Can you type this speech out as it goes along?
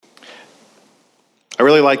I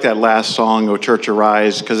really like that last song, "O Church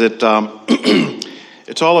Arise," because it's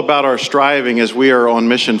all about our striving as we are on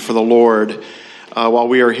mission for the Lord while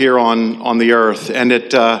we are here on the earth. And it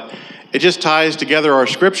just ties together our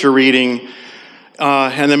scripture reading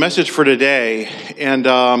and the message for today. And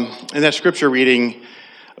in that scripture reading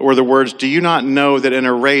were the words, "Do you not know that in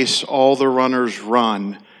a race all the runners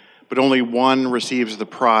run, but only one receives the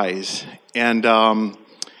prize?"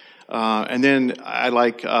 And then I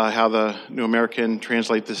like how the New American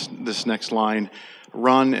translate this next line,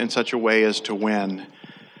 "Run in such a way as to win."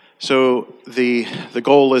 So the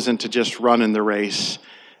goal isn't to just run in the race,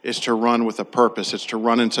 it's to run with a purpose. It's to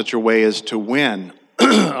run in such a way as to win.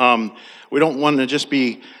 We don't want to just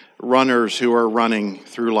be runners who are running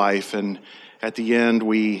through life, and at the end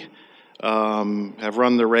we have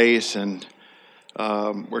run the race and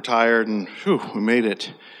we're tired and we made it.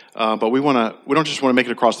 But we don't just want to make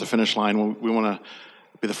it across the finish line. We want to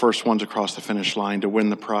be the first ones across the finish line to win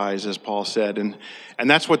the prize, as Paul said. And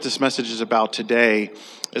that's what this message is about today,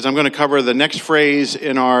 is I'm going to cover the next phrase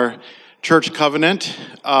in our church covenant.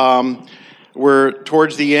 We're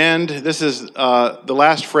towards the end. This is the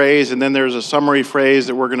last phrase, and then there's a summary phrase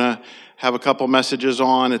that we're going to have a couple messages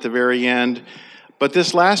on at the very end. But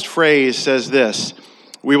this last phrase says this: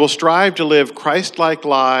 "We will strive to live Christ-like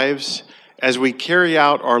lives as we carry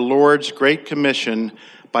out our Lord's Great Commission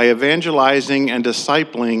by evangelizing and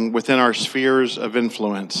discipling within our spheres of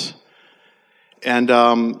influence." And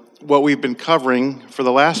what we've been covering for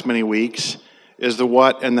the last many weeks is the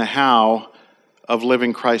what and the how of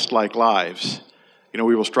living Christ-like lives. You know,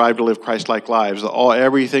 we will strive to live Christ-like lives.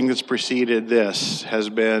 Everything that's preceded this has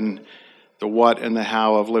been the what and the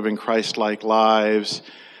how of living Christ-like lives,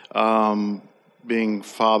 being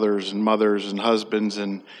fathers and mothers and husbands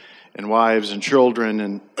and wives and children,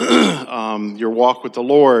 and your walk with the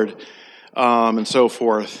Lord, and so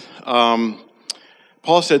forth.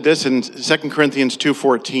 Paul said this in 2 Corinthians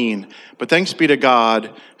 2:14, "But thanks be to God,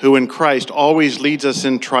 who in Christ always leads us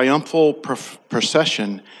in triumphal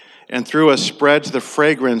procession, and through us spreads the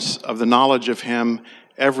fragrance of the knowledge of him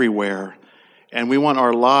everywhere." And we want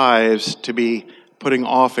our lives to be putting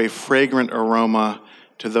off a fragrant aroma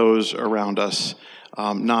to those around us,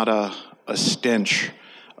 not a stench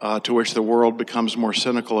to which the world becomes more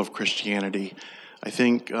cynical of Christianity. I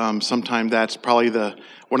think sometimes that's probably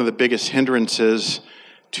one of the biggest hindrances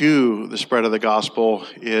to the spread of the gospel,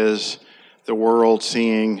 is the world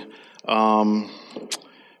seeing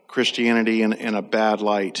Christianity in a bad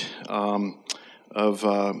light,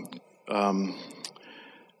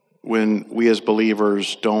 when we as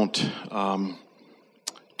believers don't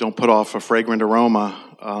put off a fragrant aroma,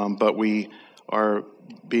 but we are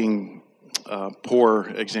being poor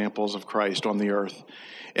examples of Christ on the earth.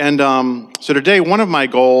 And so today, one of my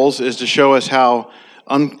goals is to show us how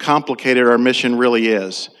uncomplicated our mission really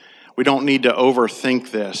is. We don't need to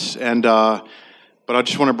overthink this, but I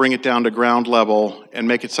just want to bring it down to ground level and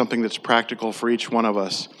make it something that's practical for each one of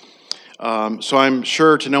us. So I'm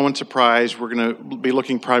sure, to no one's surprise, we're going to be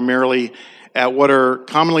looking primarily at what are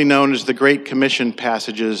commonly known as the Great Commission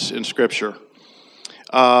passages in Scripture.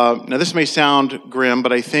 Now, this may sound grim,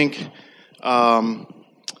 but I think...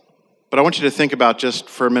 But I want you to think about just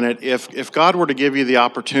for a minute, if God were to give you the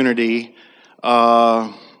opportunity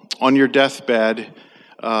on your deathbed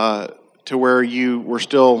to where you were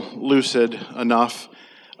still lucid enough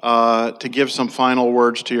to give some final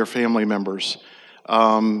words to your family members.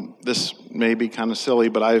 This may be kind of silly,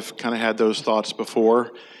 but I've kind of had those thoughts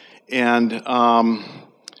before. And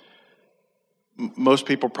most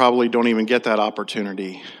people probably don't even get that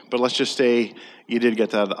opportunity. But let's just say you did get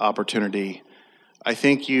that opportunity. I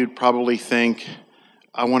think you'd probably think,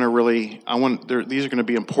 these are going to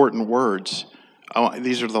be important words.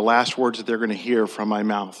 These are the last words that they're going to hear from my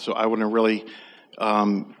mouth. So I want to really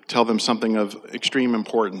tell them something of extreme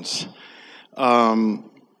importance.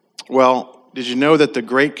 Well, did you know that the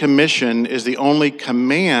Great Commission is the only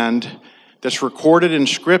command that's recorded in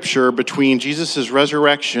Scripture between Jesus'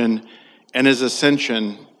 resurrection and his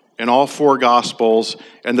ascension in all four Gospels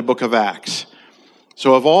and the book of Acts?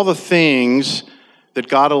 So of all the things that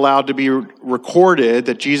God allowed to be recorded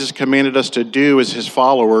that Jesus commanded us to do as his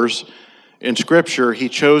followers in Scripture, he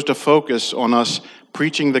chose to focus on us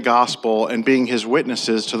preaching the gospel and being his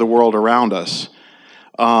witnesses to the world around us.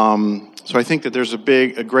 So I think that there's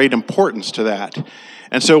a great importance to that.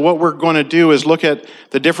 And so what we're going to do is look at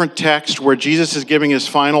the different texts where Jesus is giving his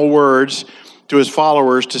final words to his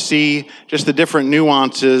followers to see just the different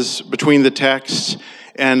nuances between the texts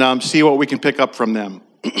and see what we can pick up from them.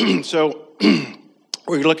 So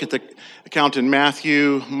we look at the account in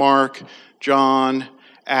Matthew, Mark, John,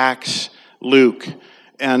 Acts, Luke.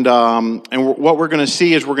 And what we're going to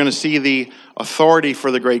see is we're going to see the authority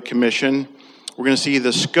for the Great Commission. We're going to see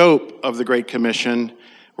the scope of the Great Commission.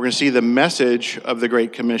 We're going to see the message of the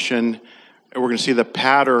Great Commission. And we're going to see the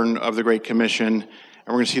pattern of the Great Commission. And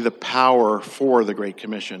we're going to see the power for the Great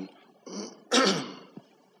Commission.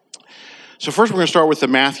 So first we're going to start with the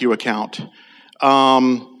Matthew account.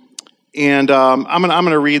 I'm going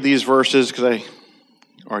to read these verses because I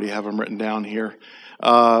already have them written down here.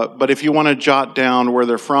 But if you want to jot down where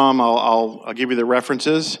they're from, I'll give you the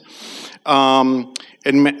references. In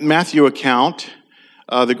Matthew account,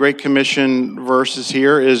 the Great Commission verses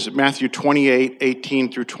here is Matthew 28,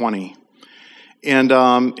 18 through 20. And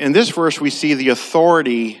in this verse, we see the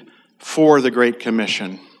authority for the Great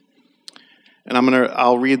Commission. And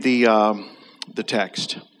I'll read the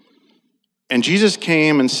text. And Jesus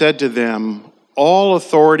came and said to them, "All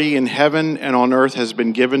authority in heaven and on earth has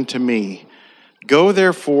been given to me. Go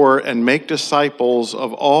therefore and make disciples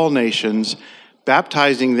of all nations,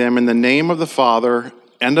 baptizing them in the name of the Father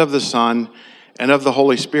and of the Son and of the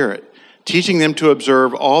Holy Spirit, teaching them to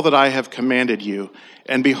observe all that I have commanded you.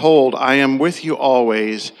 And behold, I am with you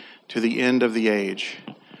always to the end of the age."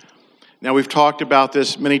 Now, we've talked about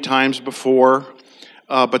this many times before,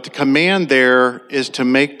 but the command there is to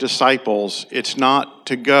make disciples. It's not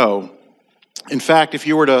to go. In fact, if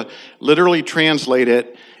you were to literally translate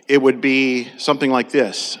it, it would be something like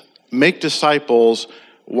this: make disciples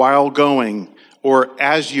while going, or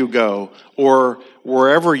as you go, or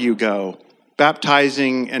wherever you go,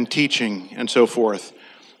 baptizing and teaching and so forth.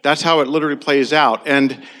 That's how it literally plays out.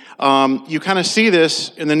 And you kind of see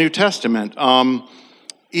this in the New Testament.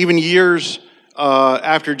 Even years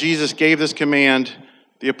after Jesus gave this command,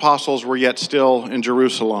 the apostles were yet still in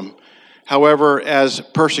Jerusalem. However, as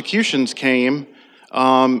persecutions came,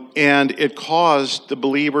 and it caused the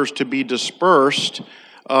believers to be dispersed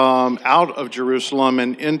out of Jerusalem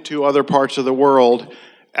and into other parts of the world,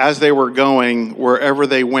 as they were going, wherever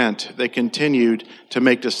they went, they continued to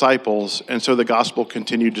make disciples, and so the gospel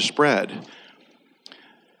continued to spread.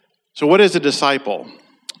 So what is a disciple?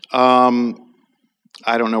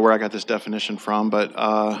 I don't know where I got this definition from, but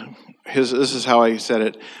this is how I said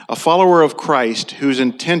it. A follower of Christ whose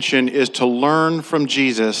intention is to learn from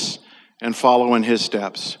Jesus and follow in his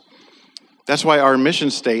steps. That's why our mission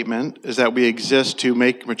statement is that we exist to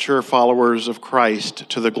make mature followers of Christ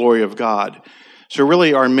to the glory of God. So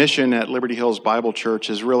really our mission at Liberty Hills Bible Church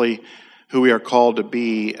is really who we are called to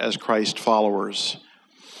be as Christ followers.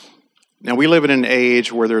 Now, we live in an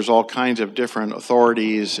age where there's all kinds of different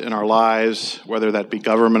authorities in our lives, whether that be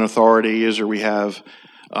government authorities or we have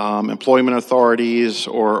employment authorities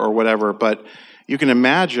or whatever. But you can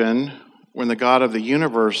imagine when the God of the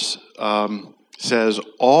universe says,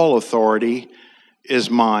 "All authority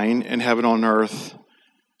is mine in heaven and on earth.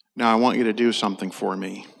 Now I want you to do something for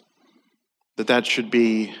me." That should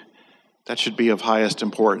be of highest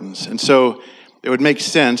importance. And so it would make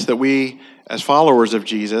sense that we, as followers of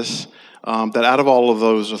Jesus, that out of all of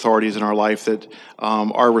those authorities in our life, that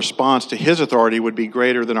our response to his authority would be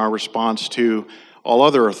greater than our response to all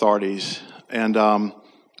other authorities. And of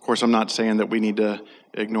course, I'm not saying that we need to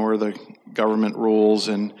ignore the government rules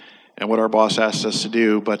and what our boss asks us to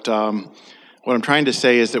do, but what I'm trying to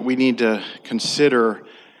say is that we need to consider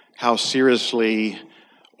how seriously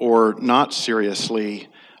or not seriously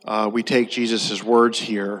we take Jesus' words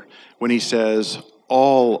here when he says,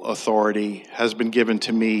 "All authority has been given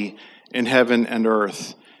to me in heaven and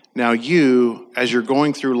earth. Now you, as you're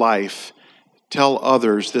going through life, tell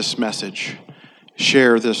others this message.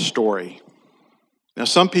 Share this story." Now,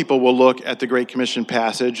 some people will look at the Great Commission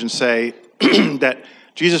passage and say that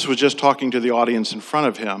Jesus was just talking to the audience in front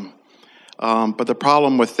of him. But the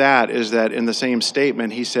problem with that is that in the same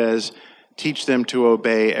statement, he says, "Teach them to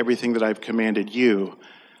obey everything that I've commanded you."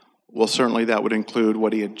 Well, certainly that would include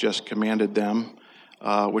what he had just commanded them,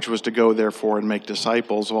 which was to go, therefore, and make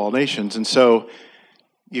disciples of all nations. And so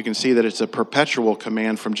you can see that it's a perpetual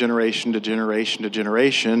command from generation to generation to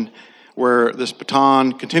generation, where this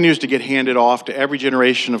baton continues to get handed off to every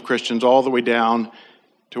generation of Christians all the way down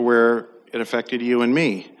to where it affected you and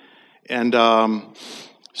me. And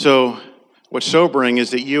so what's sobering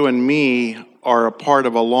is that you and me are a part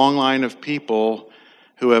of a long line of people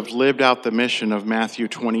who have lived out the mission of Matthew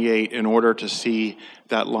 28 in order to see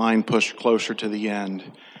that line pushed closer to the end.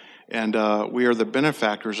 And we are the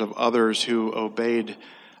benefactors of others who obeyed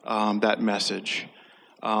that message.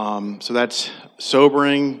 So that's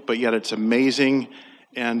sobering, but yet it's amazing.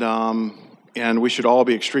 And we should all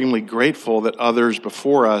be extremely grateful that others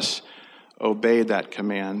before us obeyed that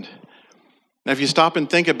command. Now, if you stop and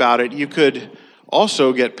think about it, you could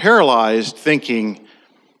also get paralyzed thinking,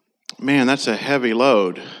 man, that's a heavy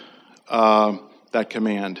load, that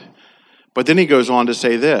command. But then he goes on to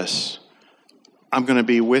say this, I'm going to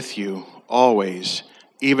be with you always,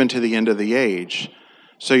 even to the end of the age,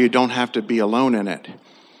 so you don't have to be alone in it.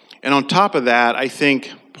 And on top of that, I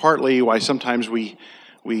think partly why sometimes we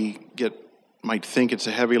might think it's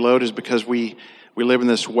a heavy load is because we live in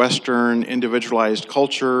this Western individualized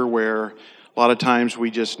culture where a lot of times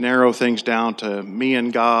we just narrow things down to me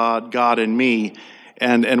and God, God and me,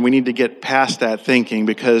 and we need to get past that thinking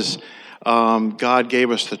because God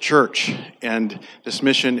gave us the church, and this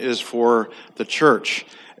mission is for the church.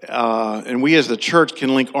 And we as the church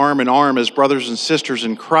can link arm in arm as brothers and sisters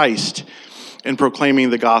in Christ in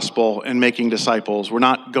proclaiming the gospel and making disciples. We're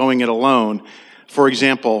not going it alone. For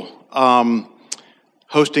example,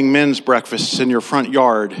 hosting men's breakfasts in your front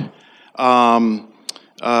yard, and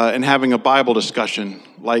having a Bible discussion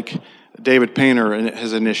like David Painter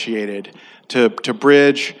has initiated to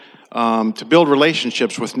bridge, to build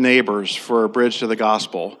relationships with neighbors for a bridge to the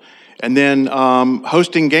gospel. And then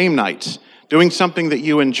hosting game nights, doing something that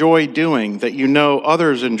you enjoy doing, that you know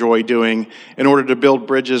others enjoy doing in order to build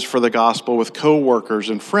bridges for the gospel with co-workers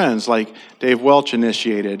and friends like Dave Welch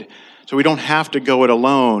initiated. So we don't have to go it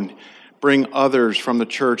alone. Bring others from the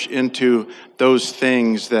church into those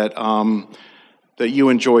things that you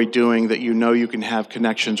enjoy doing, that you know you can have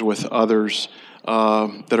connections with others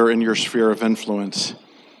that are in your sphere of influence.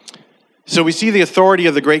 So we see the authority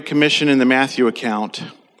of the Great Commission in the Matthew account.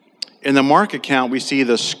 In the Mark account, we see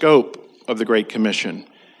the scope of the Great Commission.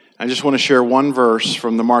 I just want to share one verse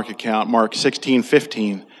from the Mark account. Mark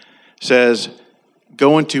 16:15 says,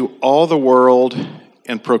 "Go into all the world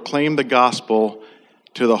and proclaim the gospel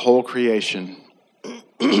to the whole creation."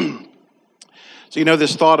 So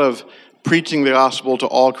this thought of preaching the gospel to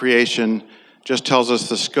all creation just tells us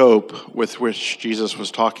the scope with which Jesus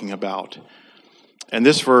was talking about. And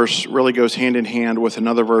this verse really goes hand in hand with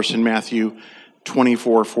another verse in Matthew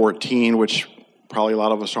 24:14, which probably a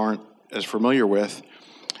lot of us aren't as familiar with,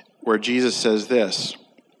 where Jesus says this,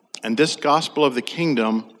 "And this gospel of the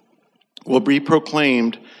kingdom will be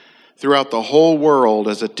proclaimed throughout the whole world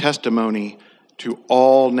as a testimony to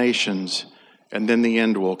all nations, and then the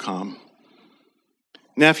end will come."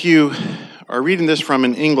 Now, if you are reading this from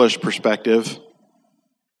an English perspective,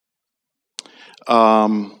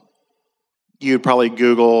 you'd probably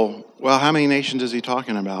Google, well, how many nations is he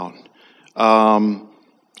talking about?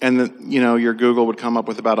 Your Google would come up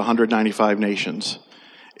with about 195 nations.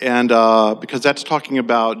 And because that's talking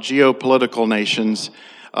about geopolitical nations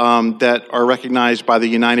that are recognized by the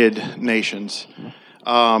United Nations.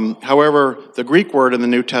 However, the Greek word in the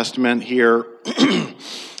New Testament here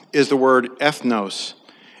is the word ethnos.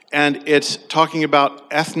 And it's talking about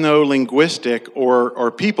ethno-linguistic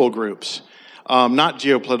or people groups, not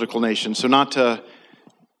geopolitical nations. So not to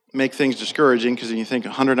make things discouraging, because when you think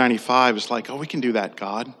 195, it's like, oh, we can do that,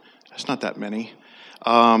 God. That's not that many.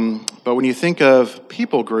 But when you think of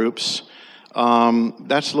people groups,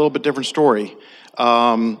 that's a little bit different story.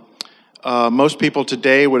 Most people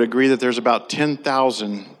today would agree that there's about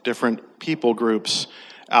 10,000 different people groups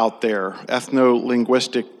out there,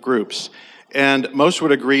 ethno-linguistic groups. And most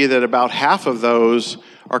would agree that about half of those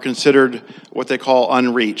are considered what they call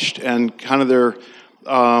unreached. And kind of their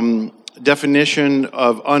definition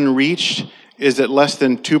of unreached is that less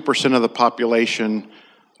than 2% of the population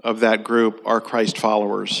of that group are Christ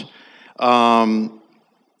followers.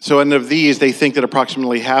 So of these, they think that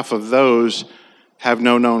approximately half of those have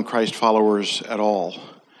no known Christ followers at all.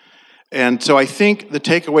 And so I think the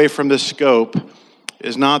takeaway from this scope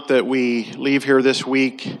is not that we leave here this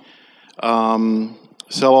week,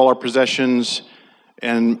 sell all our possessions,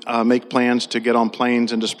 and make plans to get on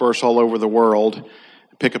planes and disperse all over the world,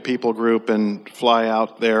 pick a people group and fly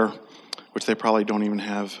out there, which they probably don't even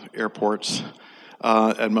have airports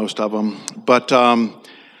at most of them. But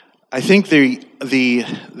I think the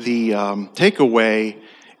takeaway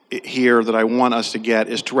here that I want us to get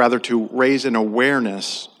is to raise an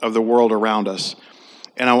awareness of the world around us.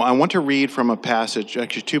 And I want to read from a passage,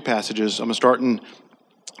 actually two passages. I'm going to start in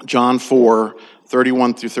John 4,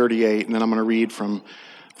 31 through 38, and then I'm going to read from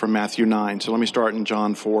Matthew 9. So let me start in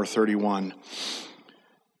John 4, 31.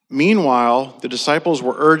 "Meanwhile, the disciples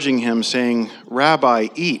were urging him, saying, 'Rabbi,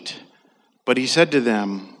 eat.' But he said to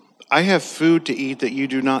them, 'I have food to eat that you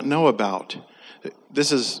do not know about.'"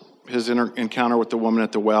 This is his encounter with the woman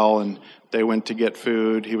at the well, and they went to get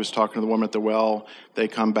food. He was talking to the woman at the well. They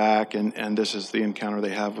come back, and this is the encounter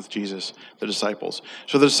they have with Jesus, the disciples.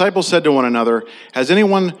 "So the disciples said to one another, 'Has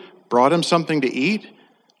anyone brought him something to eat?'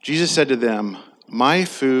 Jesus said to them, 'My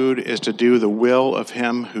food is to do the will of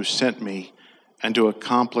him who sent me and to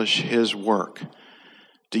accomplish his work.'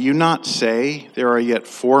 Do you not say, there are yet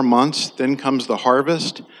 4 months, then comes the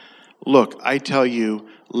harvest? Look, I tell you,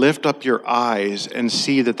 lift up your eyes and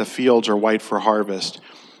see that the fields are white for harvest.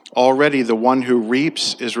 Already the one who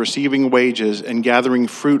reaps is receiving wages and gathering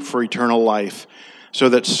fruit for eternal life, so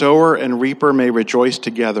that sower and reaper may rejoice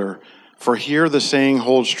together. For here the saying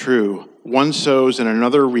holds true, one sows and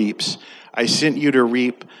another reaps. I sent you to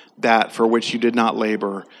reap that for which you did not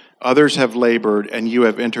labor. Others have labored, and you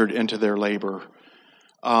have entered into their labor.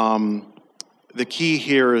 The key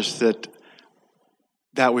here is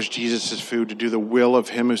that was Jesus' food, to do the will of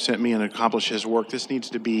him who sent me and accomplish his work. This needs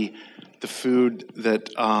to be the food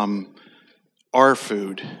that our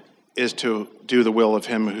food is, to do the will of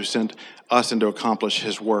him who sent us and to accomplish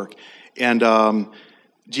his work. And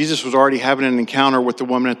Jesus was already having an encounter with the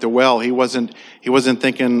woman at the well. He wasn't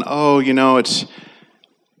thinking, oh, it's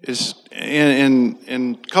in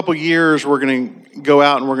a couple years we're going to go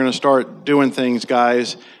out and we're going to start doing things,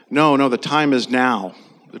 guys. No, the time is now.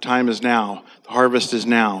 The time is now. The harvest is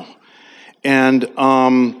now. And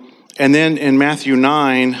then in Matthew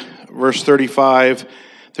 9, verse 35,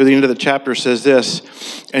 through the end of the chapter says this,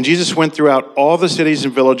 and Jesus went throughout all the cities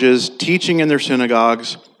and villages, teaching in their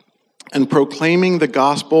synagogues and proclaiming the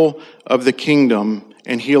gospel of the kingdom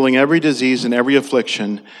and healing every disease and every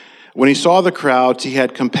affliction. When he saw the crowds, he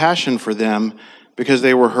had compassion for them because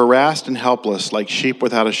they were harassed and helpless like sheep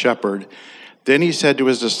without a shepherd. Then he said to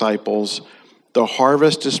his disciples, the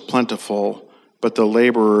harvest is plentiful, but the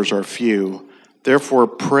laborers are few. Therefore,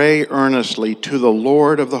 pray earnestly to the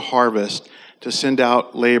Lord of the harvest to send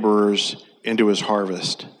out laborers into his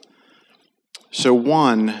harvest. So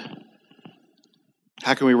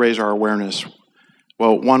how can we raise our awareness?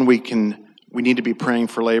 Well, we need to be praying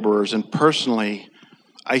for laborers. And personally,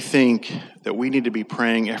 I think that we need to be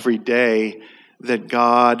praying every day that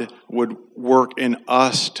God would work in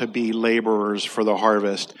us to be laborers for the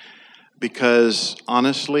harvest. Because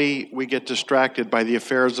honestly, we get distracted by the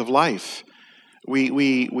affairs of life.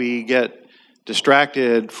 We get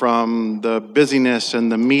distracted from the busyness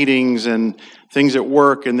and the meetings and things at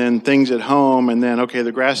work and then things at home, and then, okay,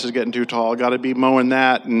 the grass is getting too tall, got to be mowing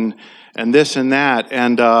that and this and that.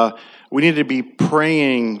 And we need to be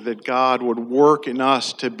praying that God would work in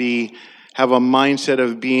us to have a mindset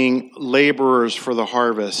of being laborers for the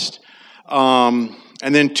harvest. And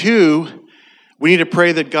then 2, we need to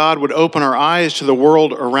pray that God would open our eyes to the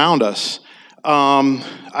world around us.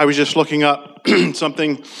 I was just looking up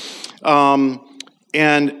something,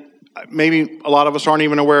 and maybe a lot of us aren't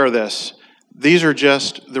even aware of this. These are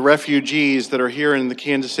just the refugees that are here in the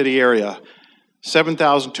Kansas City area.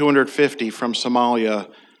 7,250 from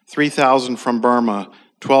Somalia, 3,000 from Burma,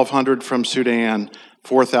 1,200 from Sudan,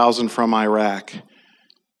 4,000 from Iraq.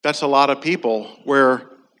 That's a lot of people where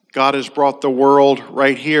God has brought the world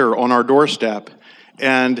right here on our doorstep.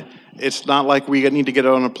 And it's not like we need to get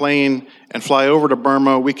on a plane and fly over to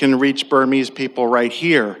Burma. We can reach Burmese people right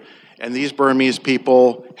here. And these Burmese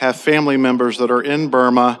people have family members that are in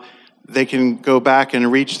Burma. They can go back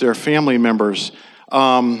and reach their family members.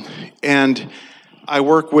 And I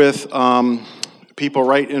work with people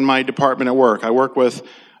right in my department at work. I work with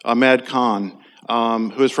Ahmed Khan,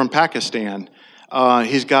 who is from Pakistan.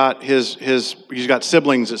 He's got he's got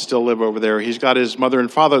siblings that still live over there. He's got his mother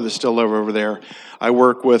and father that still live over there. I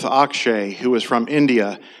work with Akshay, who is from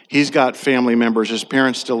India. He's got family members. His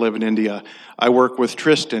parents still live in India. I work with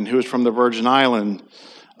Tristan, who is from the Virgin Islands,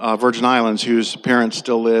 whose parents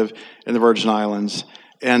still live in the Virgin Islands.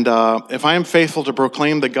 And if I am faithful to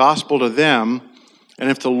proclaim the gospel to them,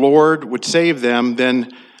 and if the Lord would save them,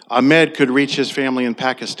 then Ahmed could reach his family in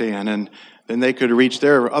Pakistan, and then they could reach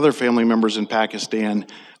their other family members in Pakistan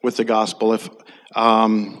with the gospel. If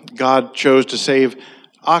God chose to save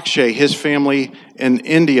Akshay, his family in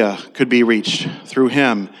India could be reached through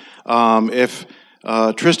him. If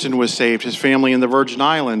Tristan was saved, his family in the Virgin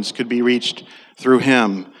Islands could be reached through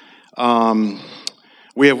him.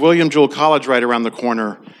 We have William Jewell College right around the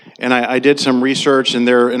corner, and I did some research, and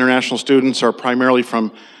their international students are primarily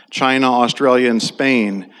from China, Australia, and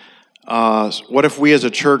Spain. What if we as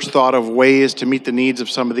a church thought of ways to meet the needs of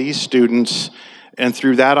some of these students, and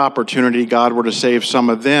through that opportunity, God were to save some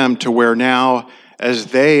of them to where now, as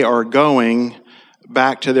they are going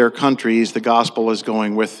back to their countries, the gospel is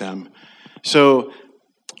going with them. So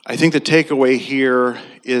I think the takeaway here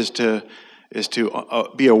is to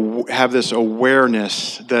have this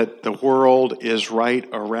awareness that the world is right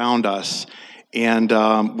around us, and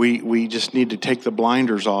we just need to take the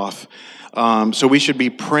blinders off. So we should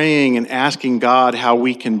be praying and asking God how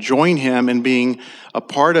we can join him in being a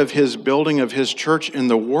part of his building of his church in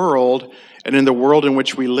the world and in the world in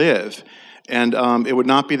which we live. And it would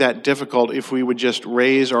not be that difficult if we would just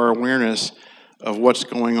raise our awareness of what's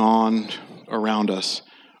going on around us.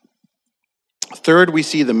 Third, we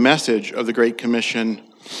see the message of the Great Commission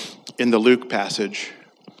in the Luke passage.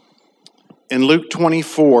 In Luke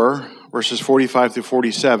 24, verses 45 through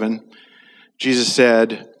 47, Jesus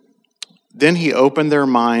said, "Then he opened their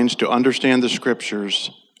minds to understand the Scriptures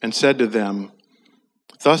and said to them,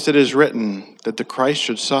 'Thus it is written that the Christ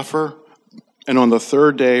should suffer and on the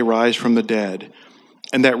third day rise from the dead,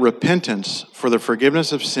 and that repentance for the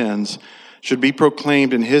forgiveness of sins should be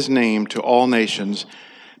proclaimed in his name to all nations,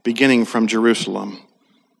 beginning from Jerusalem.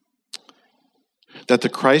 That the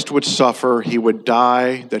Christ would suffer, he would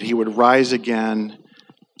die, that he would rise again,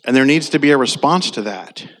 and there needs to be a response to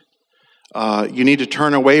that. You need to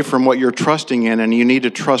turn away from what you're trusting in, and you need to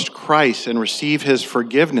trust Christ and receive his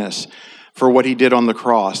forgiveness for what he did on the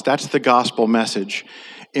cross. That's the gospel message.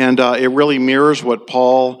 And it really mirrors what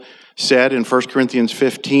Paul said in 1 Corinthians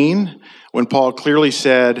 15, when Paul clearly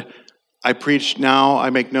said, "I preach now, I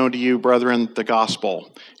make known to you, brethren, the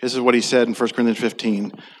gospel." This is what he said in 1 Corinthians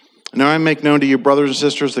 15. "Now I make known to you, brothers and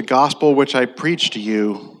sisters, the gospel which I preached to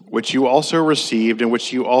you, which you also received, and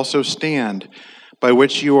which you also stand, by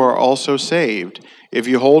which you are also saved, if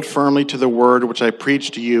you hold firmly to the word which I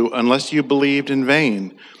preached to you, unless you believed in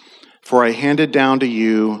vain. For I handed down to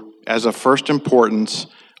you as of first importance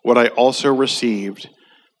what I also received,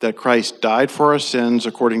 that Christ died for our sins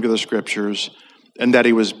according to the Scriptures, and that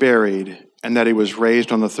he was buried, and that he was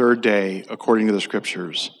raised on the third day according to the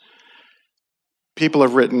Scriptures." People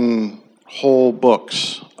have written whole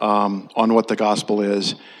books on what the gospel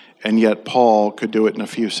is, and yet Paul could do it in a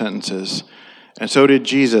few sentences. And so did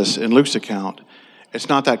Jesus in Luke's account. It's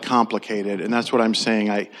not that complicated, and that's what I'm saying.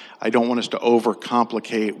 I don't want us to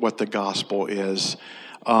overcomplicate what the gospel is.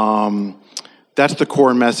 That's the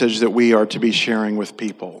core message that we are to be sharing with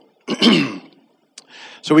people.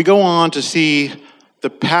 So we go on to see the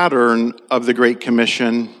pattern of the Great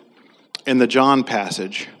Commission in the John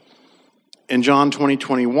passage. In John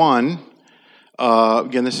 20:21,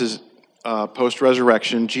 again, this is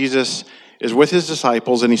post-resurrection, Jesus is with his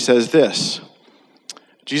disciples and he says this.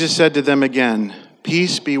 Jesus said to them again,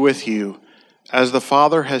 "Peace be with you. As the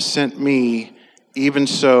Father has sent me, even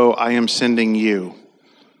so I am sending you."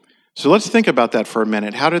 So let's think about that for a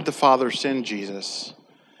minute. How did the Father send Jesus?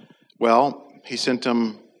 Well, he sent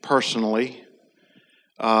him personally.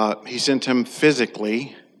 He sent him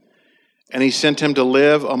physically. And he sent him to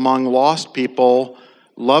live among lost people,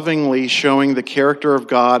 lovingly showing the character of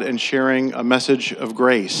God and sharing a message of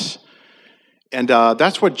grace. And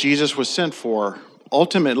that's what Jesus was sent for.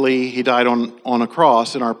 Ultimately, he died on a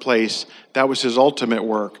cross in our place. That was his ultimate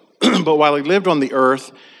work. But while he lived on the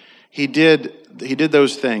earth, he did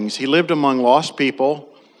those things. He lived among lost people,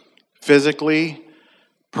 physically,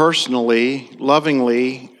 personally,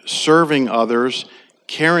 lovingly, serving others,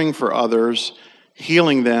 caring for others,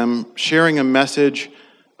 healing them, sharing a message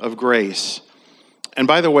of grace. And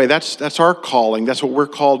by the way, that's our calling. That's what we're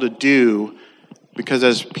called to do, because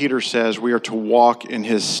as Peter says, we are to walk in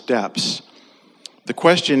his steps. The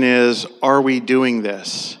question is, are we doing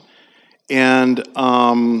this? And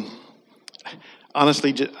honestly,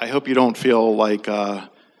 I hope you don't feel like, the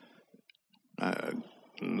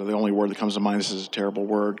only word that comes to mind, this is a terrible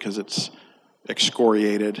word because it's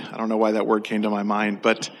excoriated. I don't know why that word came to my mind,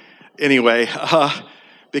 but anyway,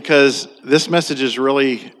 because this message is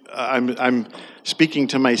really, I'm speaking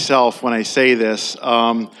to myself when I say this.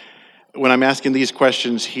 When I'm asking these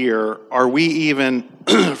questions here, are we even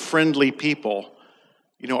friendly people?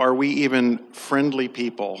 Are we even friendly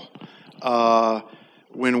people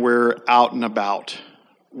when we're out and about,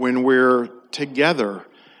 when we're together?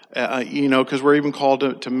 Because we're even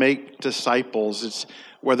called to make disciples. It's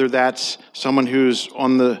whether that's someone who's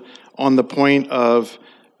on the point of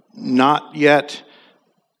not yet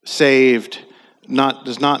saved,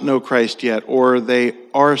 does not know Christ yet, or they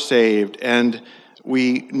are saved, and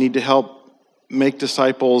we need to help make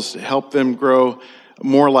disciples, help them grow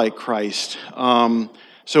more like Christ.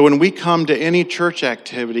 So when we come to any church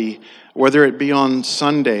activity, whether it be on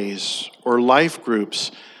Sundays or life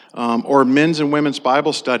groups or men's and women's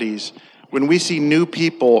Bible studies, when we see new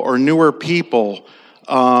people or newer people,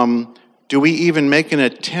 do we even make an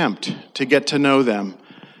attempt to get to know them?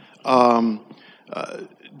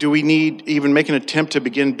 Do we even make an attempt to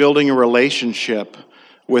begin building a relationship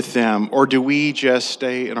with them, or do we just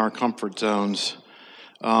stay in our comfort zones?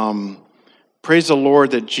 Praise the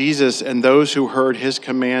Lord that Jesus and those who heard his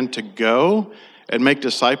command to go and make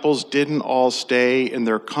disciples didn't all stay in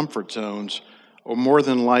their comfort zones, or more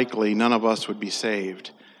than likely none of us would be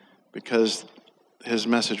saved because his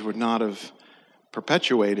message would not have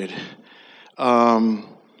perpetuated. So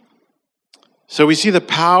we see the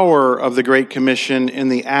power of the Great Commission in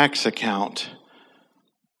the Acts account.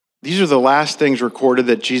 These are the last things recorded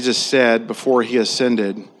that Jesus said before he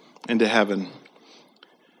ascended into heaven.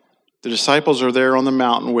 The disciples are there on the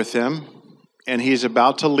mountain with him, and he's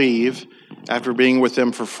about to leave after being with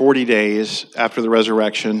them for 40 days after the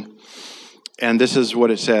resurrection. And this is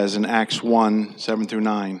what it says in Acts 1, 7 through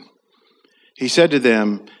 9. He said to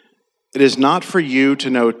them, "It is not for you to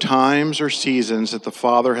know times or seasons that the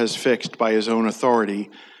Father has fixed by his own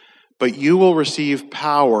authority, but you will receive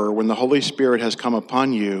power when the Holy Spirit has come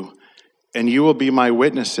upon you, and you will be my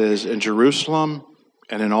witnesses in Jerusalem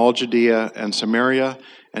and in all Judea and Samaria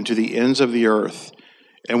and to the ends of the earth."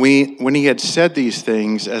 And when he had said these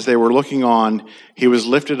things, as they were looking on, he was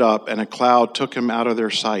lifted up, and a cloud took him out of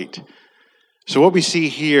their sight. So what we see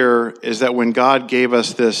here is that when God gave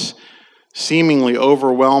us this seemingly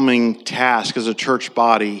overwhelming task as a church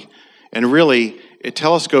body, and really it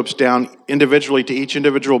telescopes down individually to each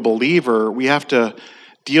individual believer, we have to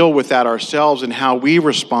deal with that ourselves and how we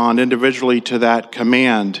respond individually to that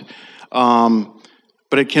command.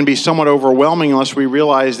 But it can be somewhat overwhelming unless we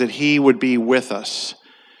realize that he would be with us.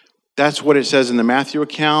 That's what it says in the Matthew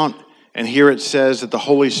account, and here it says that the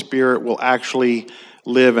Holy Spirit will actually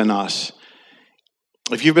live in us.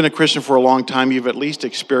 If you've been a Christian for a long time, you've at least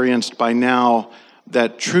experienced by now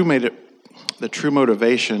that the true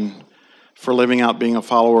motivation for living out being a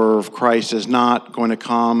follower of Christ is not going to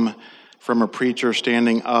come from a preacher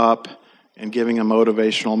standing up and giving a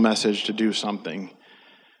motivational message to do something.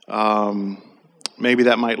 Maybe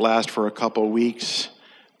that might last for a couple weeks,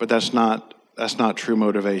 but that's not true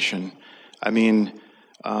motivation. I mean,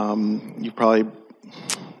 you've probably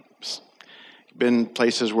been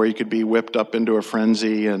places where you could be whipped up into a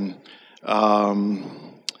frenzy, and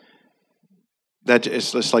that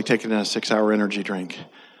it's just like taking a 6-hour energy drink,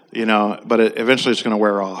 but eventually it's going to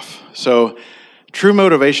wear off. So true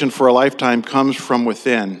motivation for a lifetime comes from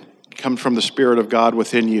within. It comes from the Spirit of God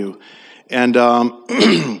within you. And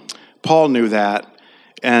Paul knew that.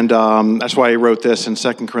 And that's why he wrote this in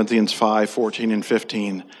 2 Corinthians 5, 14 and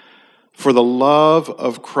 15. "For the love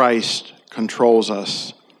of Christ controls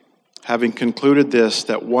us, having concluded this,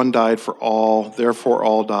 that one died for all, therefore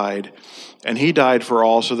all died. And he died for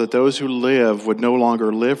all, so that those who live would no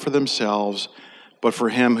longer live for themselves, but for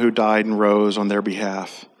him who died and rose on their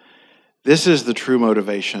behalf." This is the true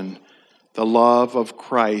motivation, the love of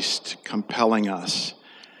Christ compelling us.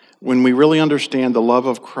 When we really understand the love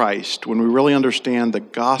of Christ, when we really understand the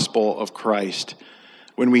gospel of Christ,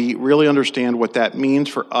 when we really understand what that means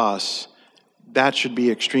for us, that should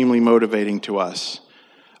be extremely motivating to us.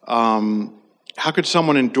 How could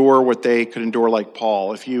someone endure what they could endure like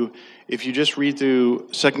Paul? If you just read through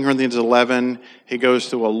 2 Corinthians 11, he goes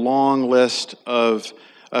through a long list of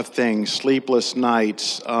things: sleepless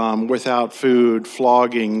nights, without food,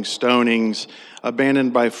 flogging, stonings,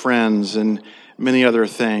 abandoned by friends, and many other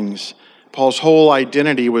things. Paul's whole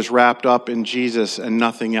identity was wrapped up in Jesus and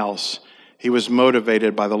nothing else. He was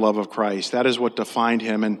motivated by the love of Christ. That is what defined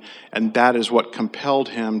him, and that is what compelled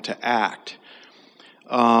him to act.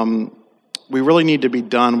 We really need to be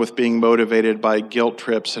done with being motivated by guilt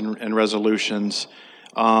trips and resolutions,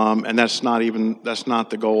 and that's not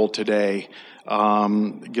the goal today.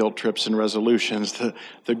 Guilt trips and resolutions.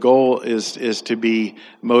 The goal is to be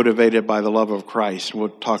motivated by the love of Christ. We'll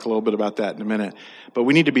talk a little bit about that in a minute. But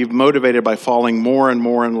we need to be motivated by falling more and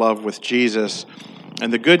more in love with Jesus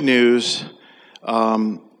and the good news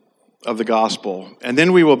of the gospel. And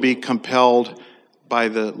then we will be compelled by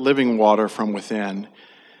the living water from within.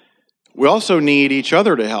 We also need each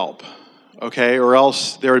other to help, okay? Or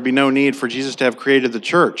else there would be no need for Jesus to have created the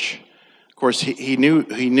church. Of course, he knew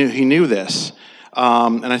this.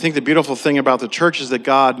 And I think the beautiful thing about the church is that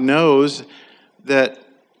God knows that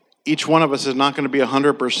each one of us is not going to be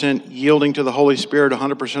 100% yielding to the Holy Spirit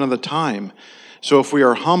 100% of the time. So if we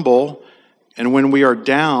are humble, and when we are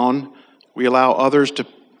down, we allow others to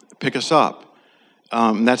pick us up.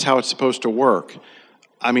 And that's how it's supposed to work.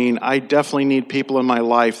 I mean, I definitely need people in my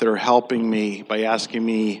life that are helping me by asking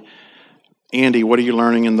me, "Andy, what are you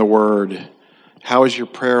learning in the Word? How is your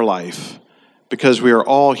prayer life?" Because we are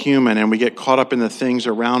all human and we get caught up in the things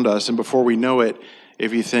around us. And before we know it,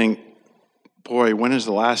 if you think, "Boy, when is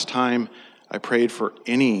the last time I prayed for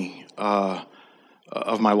any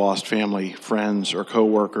of my lost family, friends, or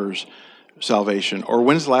coworkers' salvation?" Or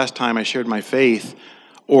when's the last time I shared my faith?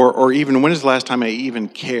 Or even when is the last time I even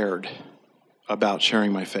cared about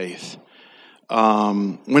sharing my faith?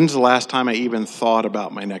 When's the last time I even thought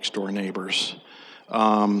about my next door neighbors?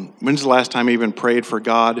 When's the last time I even prayed for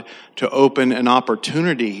God to open an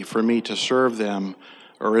opportunity for me to serve them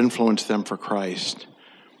or influence them for Christ.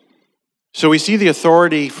 So we see the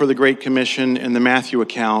authority for the Great Commission in the Matthew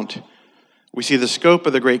account. We see the scope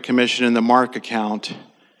of the Great Commission in the Mark account.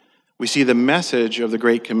 We see the message of the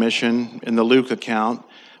Great Commission in the Luke account.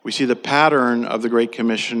 We see the pattern of the Great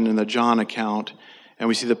Commission in the John account. And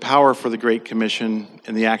we see the power for the Great Commission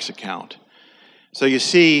in the Acts account. So you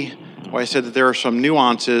see why I said that there are some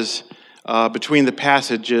nuances between the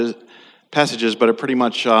passages, but it pretty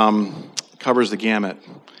much covers the gamut.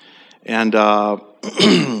 And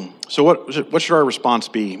so what should our response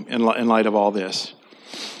be in light of all this?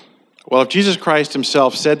 Well, if Jesus Christ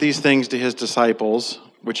himself said these things to his disciples,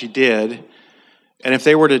 which he did, and if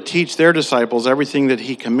they were to teach their disciples everything that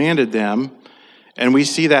he commanded them, and we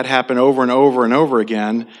see that happen over and over and over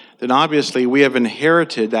again, then obviously we have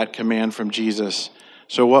inherited that command from Jesus.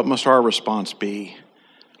 So what must our response be?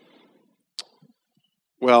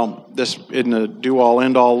 Well, this isn't a do-all,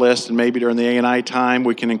 end-all list, and maybe during the A&I time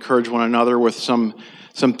we can encourage one another with some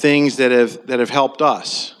things that have helped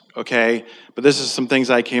us, okay? But this is some things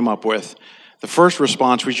I came up with. The first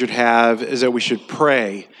response we should have is that we should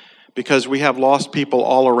pray, because we have lost people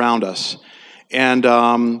all around us. And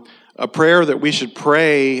a prayer that we should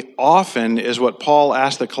pray often is what Paul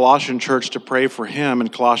asked the Colossian church to pray for him in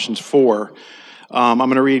Colossians 4. I'm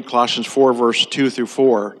going to read Colossians 4, verse 2 through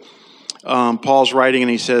 4. Paul's writing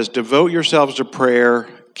and he says, "Devote yourselves to prayer,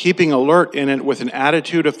 keeping alert in it with an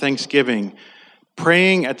attitude of thanksgiving,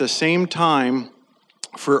 praying at the same time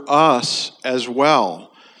for us as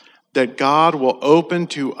well, that God will open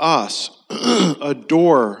to us a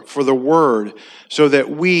door for the word, so that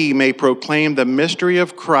we may proclaim the mystery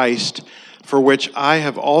of Christ, for which I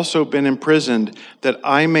have also been imprisoned, that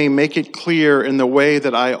I may make it clear in the way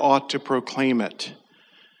that I ought to proclaim it."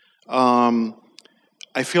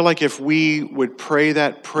 I feel like if we would pray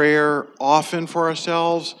that prayer often for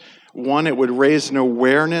ourselves, one, it would raise an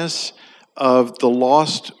awareness of the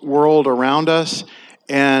lost world around us,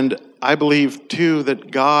 and I believe, too,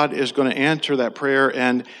 that God is going to answer that prayer,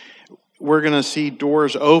 and we're going to see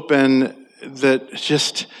doors open that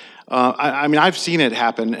just, I mean, I've seen it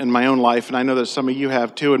happen in my own life, and I know that some of you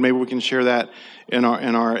have too, and maybe we can share that in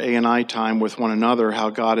our A&I time with one another, how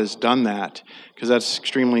God has done that, because that's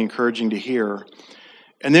extremely encouraging to hear.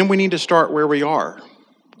 And then we need to start where we are,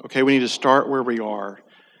 okay? We need to start where we are.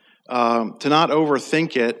 To not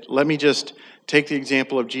overthink it, let me just take the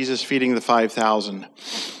example of Jesus feeding the 5,000.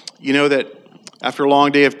 You know that after a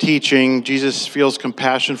long day of teaching, Jesus feels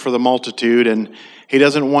compassion for the multitude, and he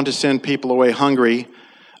doesn't want to send people away hungry.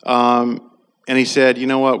 And he said, you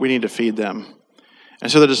know what, we need to feed them.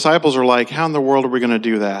 And so the disciples are like, how in the world are we going to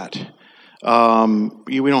do that?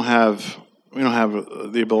 We don't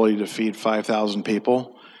have the ability to feed 5,000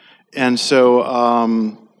 people. And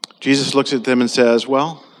so Jesus looks at them and says,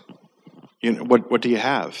 well, you know, what do you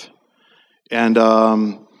have? And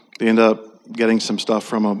they end up getting some stuff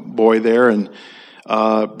from a boy there, and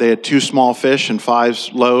they had 2 small fish and 5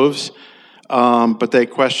 loaves, but they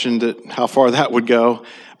questioned how far that would go.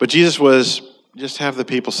 But Jesus was, just have the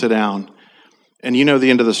people sit down. And you know the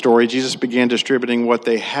end of the story. Jesus began distributing what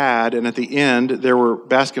they had, and at the end, there were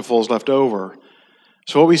basketfuls left over.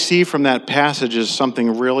 So what we see from that passage is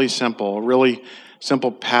something really simple, a really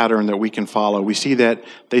simple pattern that we can follow. We see that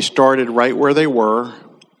they started right where they were.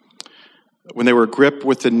 When they were gripped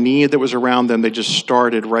with the need that was around them, they just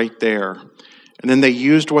started right there. And then they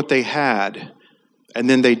used what they had, and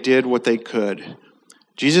then they did what they could.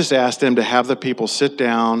 Jesus asked them to have the people sit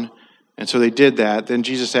down, and so they did that. Then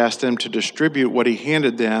Jesus asked them to distribute what he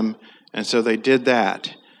handed them, and so they did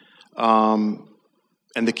that.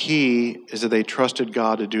 And the key is that they trusted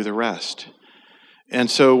God to do the rest.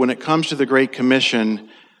 And so when it comes to the Great Commission,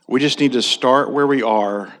 we just need to start where we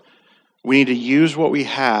are. We need to use what we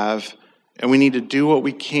have, and we need to do what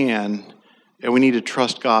we can, and we need to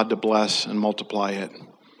trust God to bless and multiply it.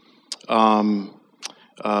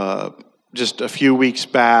 Just a few weeks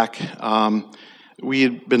back, we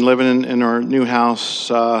had been living in our new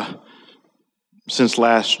house since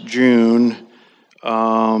last June,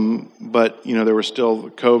 but, you know, there was still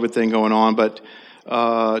the COVID thing going on. But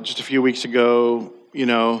just a few weeks ago, you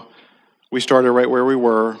know, we started right where we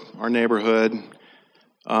were, our neighborhood.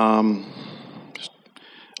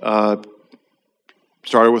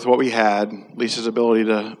 Started with what we had, Lisa's ability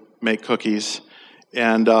to make cookies,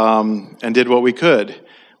 and did what we could.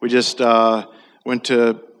 We just went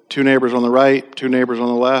to 2 neighbors on the right, 2 neighbors on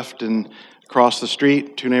the left, and across the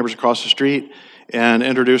street, 2 neighbors across the street, and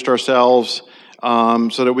introduced ourselves so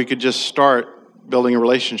that we could just start building a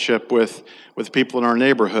relationship with people in our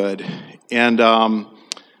neighborhood. And,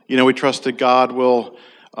 you know, we trust that God will,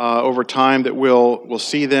 over time, that we'll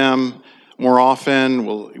see them more often.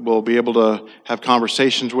 We'll be able to have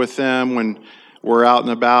conversations with them when we're out and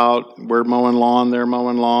about. We're mowing lawn, they're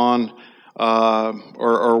mowing lawn,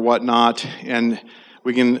 or whatnot, and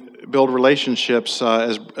we can build relationships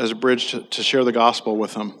as a bridge to share the gospel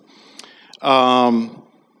with them.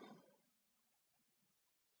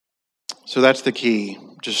 So that's the key.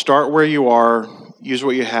 Just start where you are, use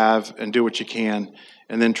what you have, and do what you can,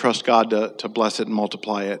 and then trust God to bless it and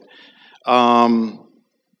multiply it.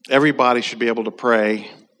 Everybody should be able to pray.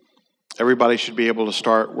 Everybody should be able to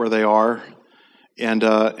start where they are, and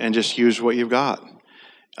just use what you've got.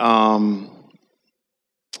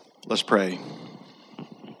 Let's pray.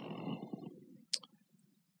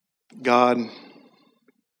 God,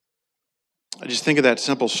 I just think of that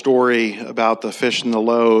simple story about the fish and the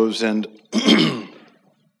loaves, and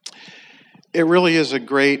it really is a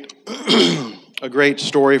great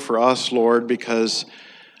story for us, Lord, because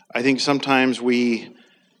I think sometimes we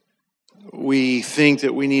think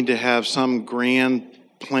that we need to have some grand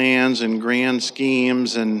plans and grand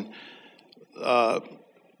schemes and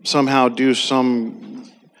somehow do some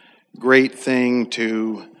great thing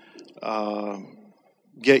to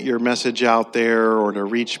get your message out there or to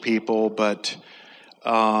reach people, but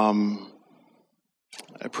I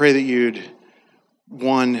pray that you'd,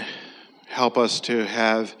 one, help us to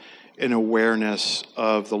have an awareness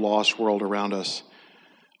of the lost world around us.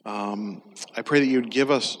 I pray that you'd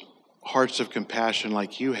give us hearts of compassion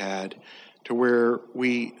like you had, to where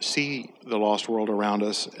we see the lost world around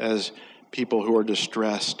us as people who are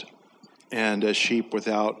distressed and as sheep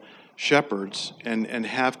without shepherds, and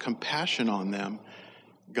have compassion on them,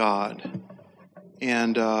 God.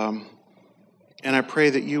 And I pray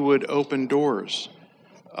that you would open doors,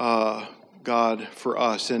 God, for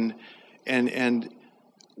us, and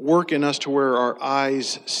work in us to where our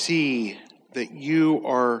eyes see that you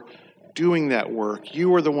are doing that work.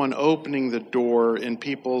 You are the one opening the door in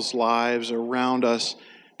people's lives around us,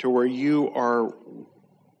 to where you are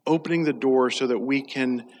opening the door so that we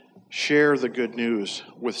can share the good news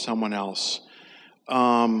with someone else.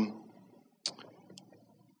 So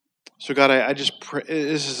God, I just pray,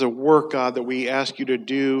 this is a work, God, that we ask you to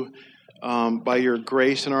do by your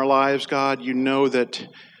grace in our lives, God. You know that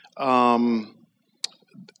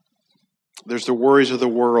there's the worries of the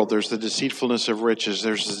world, there's the deceitfulness of riches,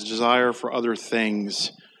 there's the desire for other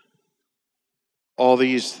things. All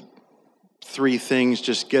these three things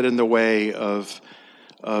just get in the way of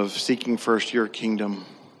seeking first your kingdom.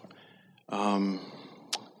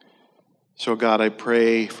 So God, I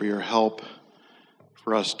pray for your help,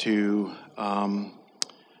 for us to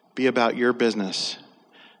be about your business,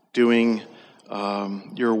 doing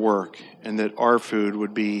your work, and that our food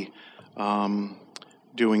would be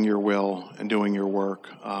doing your will and doing your work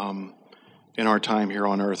in our time here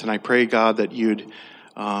on earth. And I pray, God, that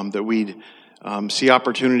we'd see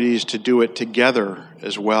opportunities to do it together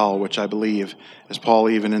as well, which I believe, as Paul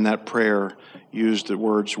even in that prayer used the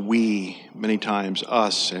words we many times,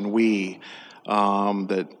 us and we,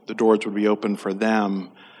 that the doors would be open for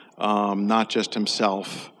them, not just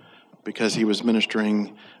himself, because he was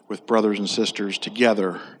ministering with brothers and sisters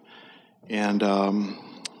together. And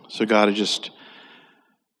so God, I just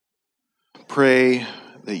pray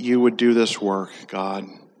that you would do this work, God,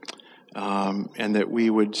 and that we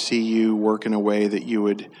would see you work in a way that you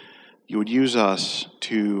would use us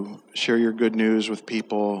to share your good news with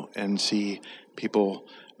people and see people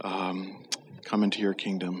come into your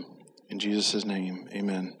kingdom. In Jesus' name,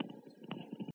 amen.